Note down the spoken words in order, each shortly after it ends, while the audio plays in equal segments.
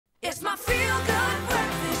It's my feel-good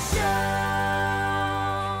breakfast show.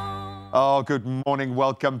 Oh, good morning.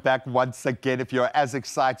 Welcome back once again. If you're as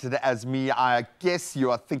excited as me, I guess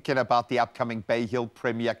you are thinking about the upcoming Bay Hill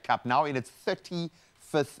Premier Cup. Now in its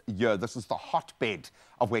 35th year, this is the hotbed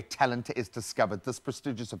of where talent is discovered. This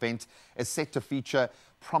prestigious event is set to feature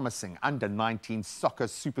promising under-19 soccer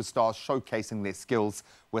superstars showcasing their skills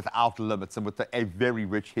without limits, and with a very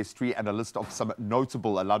rich history and a list of some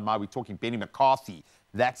notable alumni. We're talking Benny McCarthy,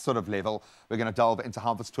 that sort of level. We're going to delve into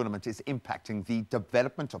how this tournament is impacting the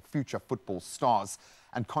development of future football stars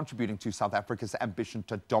and contributing to South Africa's ambition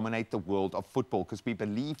to dominate the world of football, because we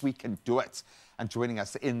believe we can do it. And joining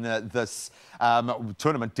us in this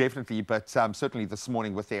tournament, definitely, but certainly this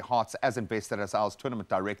morning with their hearts as invested as ours, tournament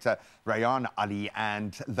director Rayan Ali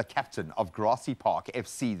and the captain of Grassy Park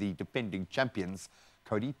FC, the defending champions,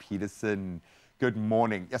 Cody Peterson. Good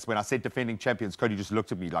morning. Yes, when I said defending champions, Cody just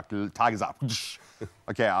looked at me like, Tigers up.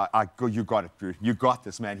 Okay, you got it, Drew. You got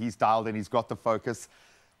this, man. He's dialed in. He's got the focus.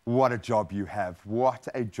 What a job you have. What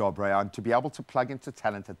a job, Rayan, to be able to plug into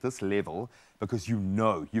talent at this level, because you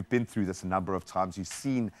know, you've been through this a number of times. You've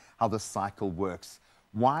seen how the cycle works.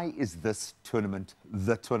 Why is this tournament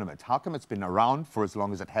the tournament? How come it's been around for as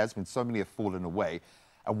long as it has when so many have fallen away?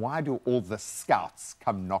 And why do all the scouts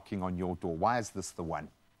come knocking on your door? Why is this the one?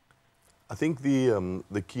 I think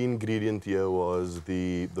the key ingredient here was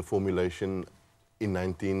the formulation in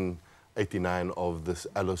 1989 of this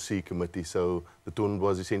LOC committee. So the tournament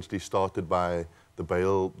was essentially started by the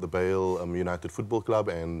Bale United Football Club,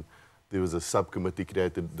 and there was a subcommittee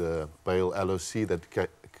created, the Bale LOC, that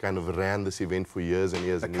kind of ran this event for years and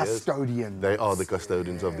years and years. The custodians. They are the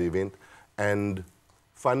custodians of the event. And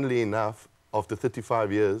funnily enough, after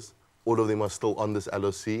 35 years, all of them are still on this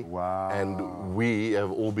LOC. Wow. And we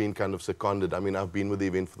have all been kind of seconded. I mean, I've been with the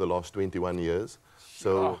event for the last 21 years.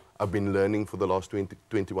 So I've been learning for the last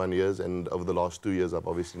 21 years, and over the last 2 years, I've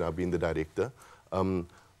obviously now been the director.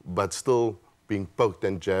 But still being poked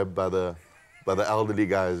and jabbed by the elderly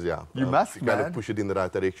guys, yeah. You must, to kind of push it in the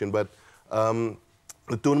right direction. But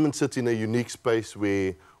the tournament sits in a unique space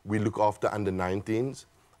where we look after under-19s,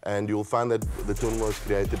 and you'll find that the tournament was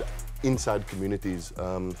created inside communities.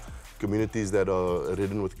 Communities that are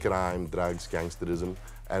ridden with crime, drugs, gangsterism.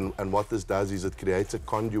 And what this does is it creates a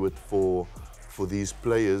conduit for these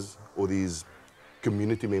players or these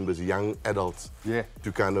community members, young adults,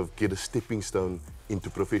 to kind of get a stepping stone into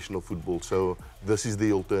professional football. So this is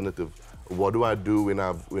the alternative. What do I do when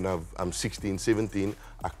I'm 16, 17?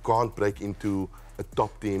 I can't break into a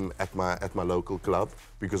top team at my local club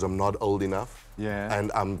because I'm not old enough. Yeah.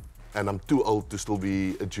 And I'm too old to still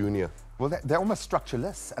be a junior. Well, they're almost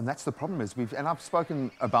structureless, and that's the problem. And I've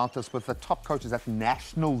spoken about this with the top coaches at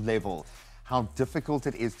national level, how difficult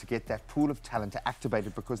it is to get that pool of talent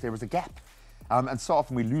activated because there is a gap. And so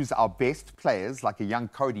often we lose our best players, like a young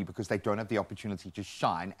Cody, because they don't have the opportunity to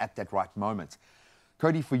shine at that right moment.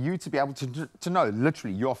 Cody, for you to be able to know,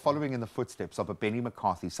 literally, you're following in the footsteps of a Benny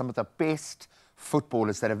McCarthy, some of the best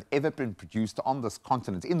footballers that have ever been produced on this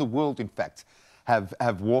continent, in the world, in fact,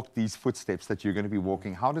 have walked these footsteps that you're going to be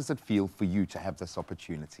walking. How does it feel for you to have this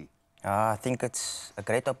opportunity? I think it's a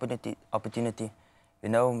great opportunity. You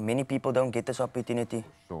know, many people don't get this opportunity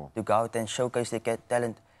to go out and showcase their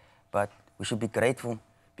talent, but we should be grateful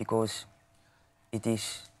because it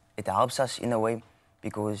helps us in a way,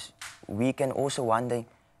 because we can also one day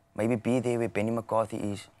maybe be there where Benny McCarthy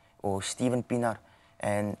is or Steven Pienaar,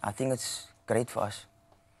 and I think it's great for us.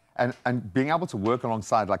 And being able to work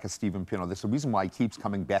alongside like a Steven Pienaar, there's a reason why he keeps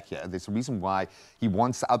coming back here. There's a reason why he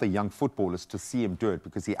wants other young footballers to see him do it,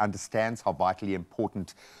 because he understands how vitally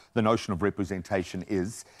important the notion of representation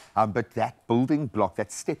is. But that building block,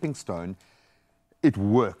 that stepping stone, it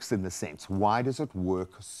works in the sense. Why does it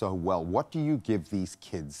work so well? What do you give these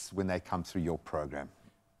kids when they come through your program?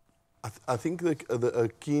 I think a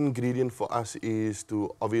key ingredient for us is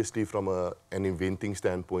to, obviously from an eventing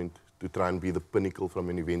standpoint, to try and be the pinnacle from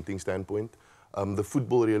an eventing standpoint. The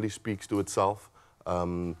football really speaks to itself.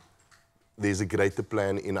 There's a greater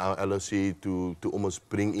plan in our LOC to almost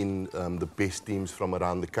bring in the best teams from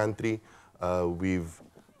around the country. We've,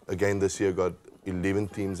 again this year, got 11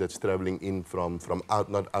 teams that's traveling in from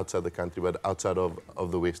not outside the country, but outside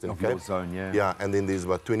of the Western Cape. Zone, yeah. Yeah, and then there's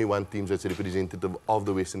about 21 teams that's representative of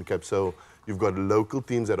the Western Cape. So you've got local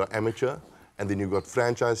teams that are amateur, and then you've got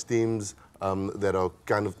franchise teams that are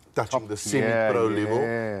kind of touching the semi-pro level,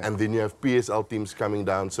 and then you have PSL teams coming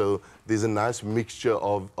down. So there's a nice mixture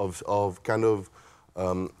of kind of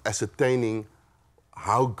ascertaining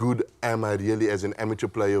how good am I really as an amateur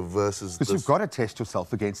player versus because you've got to test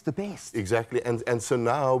yourself against the best. Exactly, and so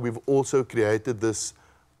now we've also created this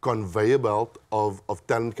conveyor belt of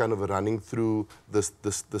talent kind of running through the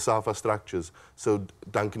SAFA structures. So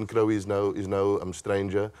Duncan Crowe is no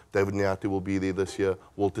stranger. David Nyati will be there this year.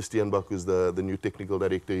 Walter Steenbach, who's the new technical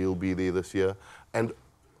director, he'll be there this year. And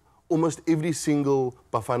almost every single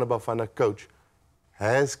Bafana coach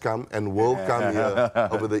has come and will come here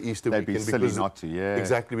over the Easter They'd weekend. be silly not to, yeah.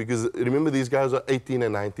 Exactly, because remember, these guys are 18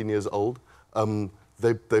 and 19 years old.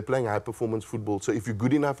 They're playing high-performance football. So if you're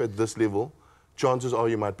good enough at this level, chances are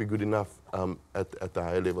you might be good enough at the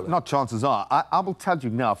higher level. Not chances are. I will tell you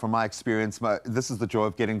now from my experience, this is the joy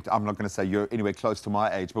of getting, I'm not going to say you're anywhere close to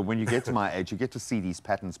my age, but when you get to my age, you get to see these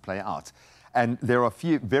patterns play out. And there are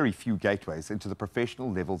very few gateways into the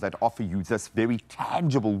professional level that offer you this very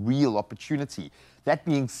tangible, real opportunity. That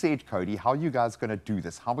being said, Cody, how are you guys going to do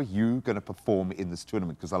this? How are you going to perform in this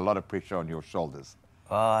tournament? Because a lot of pressure on your shoulders.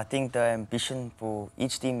 I think the ambition for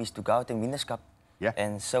each team is to go out and win this cup. Yeah.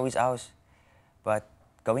 And so is ours. But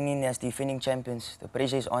going in as defending champions, the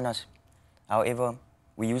pressure is on us. However,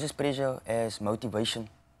 we use this pressure as motivation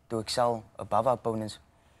to excel above our opponents.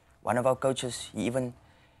 One of our coaches, he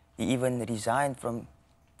even resigned from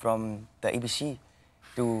the ABC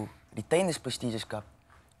to retain this prestigious cup.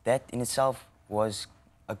 That in itself was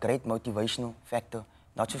a great motivational factor,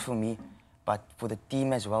 not just for me, but for the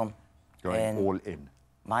team as well. Going all in.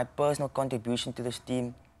 My personal contribution to this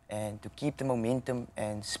team and to keep the momentum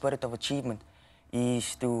and spirit of achievement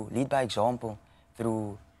is to lead by example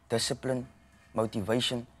through discipline,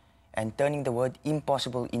 motivation, and turning the word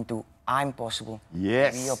impossible into I'm possible.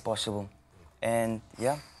 Yes. We are possible. And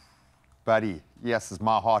yeah. Buddy, yes,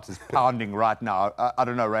 my heart is pounding right now. I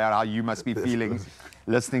don't know, Rayan, how you must be feeling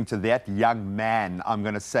listening to that young man, I'm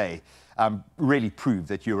going to say. Really prove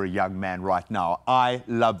that you're a young man right now. I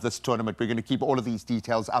love this tournament. We're going to keep all of these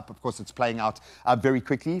details up. Of course, it's playing out very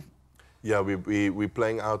quickly. Yeah, we're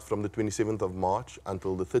playing out from the 27th of March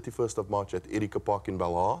until the 31st of March at Erika Park in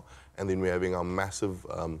Belhar. And then we're having our massive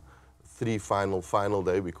final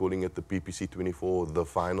day. We're calling it the PPC 24, the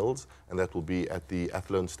finals. And that will be at the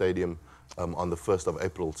Athlone Stadium on the 1st of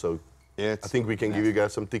April. So I think we can give you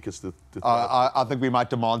guys some tickets to I think we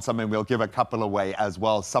might demand some, and we'll give a couple away as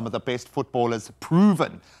well. Some of the best footballers,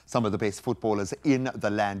 proven some of the best footballers in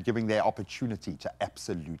the land, giving their opportunity to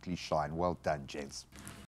absolutely shine. Well done, gents.